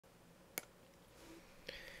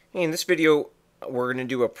In this video, we're going to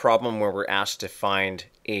do a problem where we're asked to find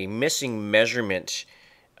a missing measurement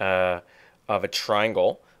of a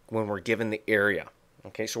triangle when we're given the area.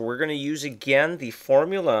 Okay, so we're going to use again the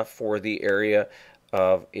formula for the area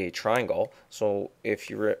of a triangle. So if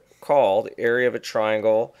you recall, the area of a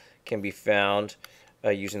triangle can be found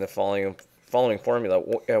using the following formula: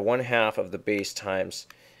 1/2 of the base times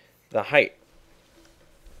the height.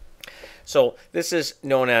 So this is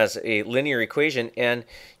known as a linear equation, and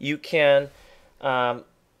you can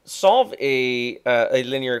solve a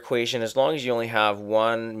linear equation as long as you only have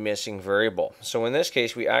one missing variable. So in this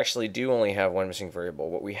case, we actually do only have one missing variable.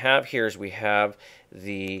 What we have here is we have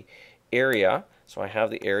the area. So I have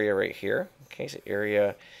the area right here. Okay, so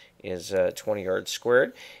area is 20 yards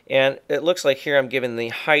squared. And it looks like here I'm given the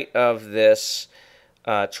height of this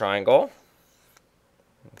triangle.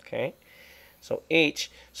 Okay. So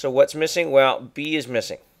H, so what's missing? Well, B is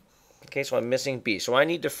missing. Okay, so I'm missing B. So I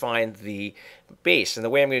need to find the base. And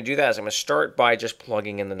the way I'm going to do that is I'm going to start by just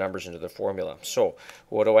plugging in the numbers into the formula. So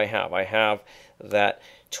what do I have? I have that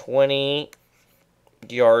 20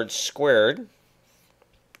 yards squared,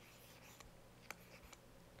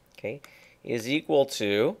 okay, is equal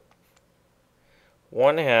to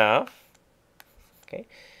 1/2, okay,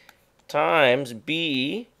 times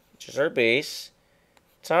B, which is our base,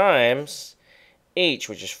 times H,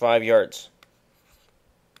 which is 5 yards.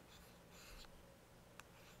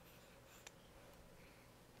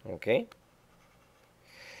 Okay.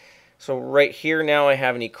 So right here now I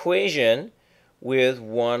have an equation with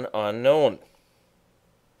one unknown.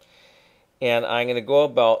 And I'm going to go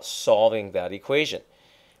about solving that equation.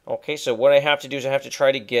 Okay, so what I have to do is I have to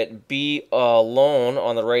try to get B alone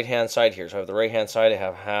on the right-hand side here. So I have the right-hand side, I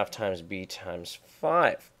have 1/2 times B times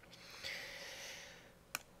 5.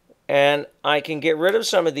 And I can get rid of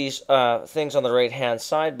some of these things on the right-hand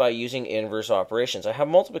side by using inverse operations. I have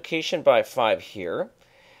multiplication by 5 here.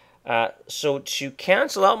 So to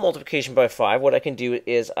cancel out multiplication by 5, what I can do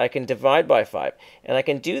is I can divide by 5. And I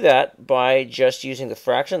can do that by just using the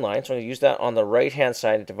fraction line. So I'm going to use that on the right-hand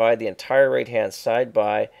side and divide the entire right-hand side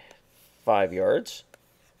by 5 yards.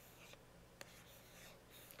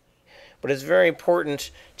 But it's very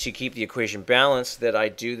important to keep the equation balanced that I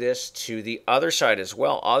do this to the other side as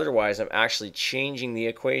well. Otherwise, I'm actually changing the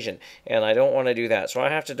equation, and I don't want to do that. So I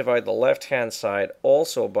have to divide the left-hand side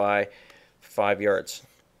also by 5 yards.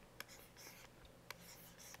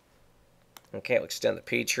 Okay, I'll extend the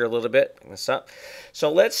page here a little bit. Bring this up.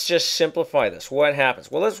 So let's just simplify this. What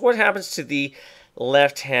happens? Well, what happens to the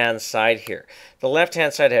left-hand side here? The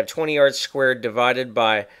left-hand side I have 20 yards squared divided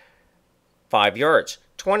by 5 yards.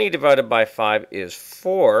 20 divided by 5 is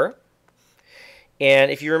 4.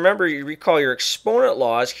 And if you remember, you recall your exponent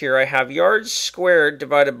laws here, I have yards squared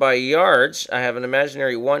divided by yards. I have an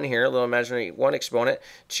imaginary 1 here, a little imaginary 1 exponent.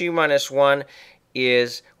 2 minus 1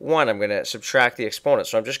 is 1. I'm going to subtract the exponent.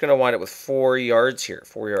 So I'm just going to wind up with 4 yards here,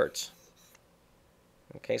 4 yards.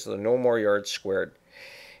 Okay, so no more yards squared.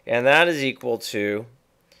 And that is equal to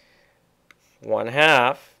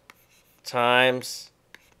 1/2 times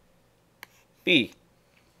B.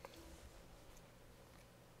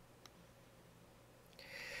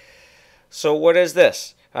 So what is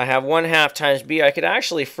this? I have 1/2 times B. I could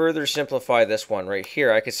actually further simplify this one right here.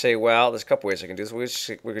 I could say, well, there's a couple ways I can do this.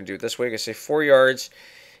 We're going to do it this way. I could say 4 yards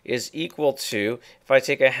is equal to, if I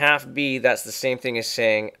take a 1/2 B, that's the same thing as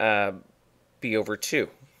saying B over 2.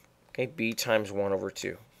 Okay, B times 1 over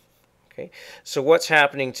 2. Okay, so what's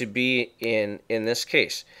happening to B in this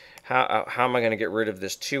case? How am I going to get rid of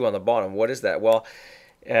this 2 on the bottom? What is that? Well,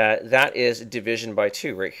 that is division by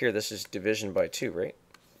 2. Right here, this is division by 2, right?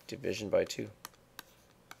 Division by 2.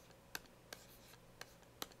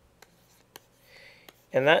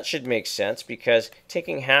 And that should make sense because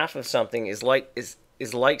taking half of something is like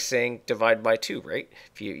saying divide by 2, right?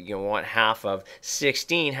 If you want half of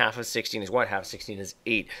 16 is what? Half of 16 is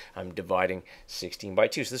 8. I'm dividing 16 by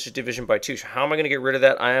 2. So this is division by 2. So how am I going to get rid of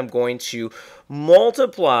that? I am going to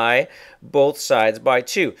multiply both sides by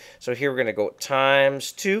 2. So here we're going to go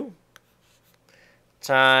times 2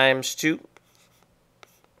 times 2.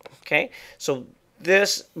 Okay, so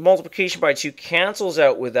this multiplication by 2 cancels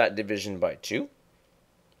out with that division by 2.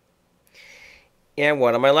 And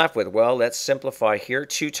what am I left with? Well, let's simplify here.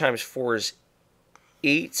 2 times 4 is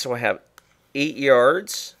 8, so I have 8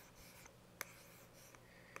 yards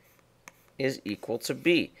is equal to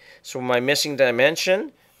B. So my missing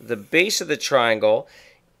dimension, the base of the triangle,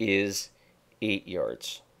 is 8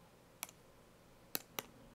 yards.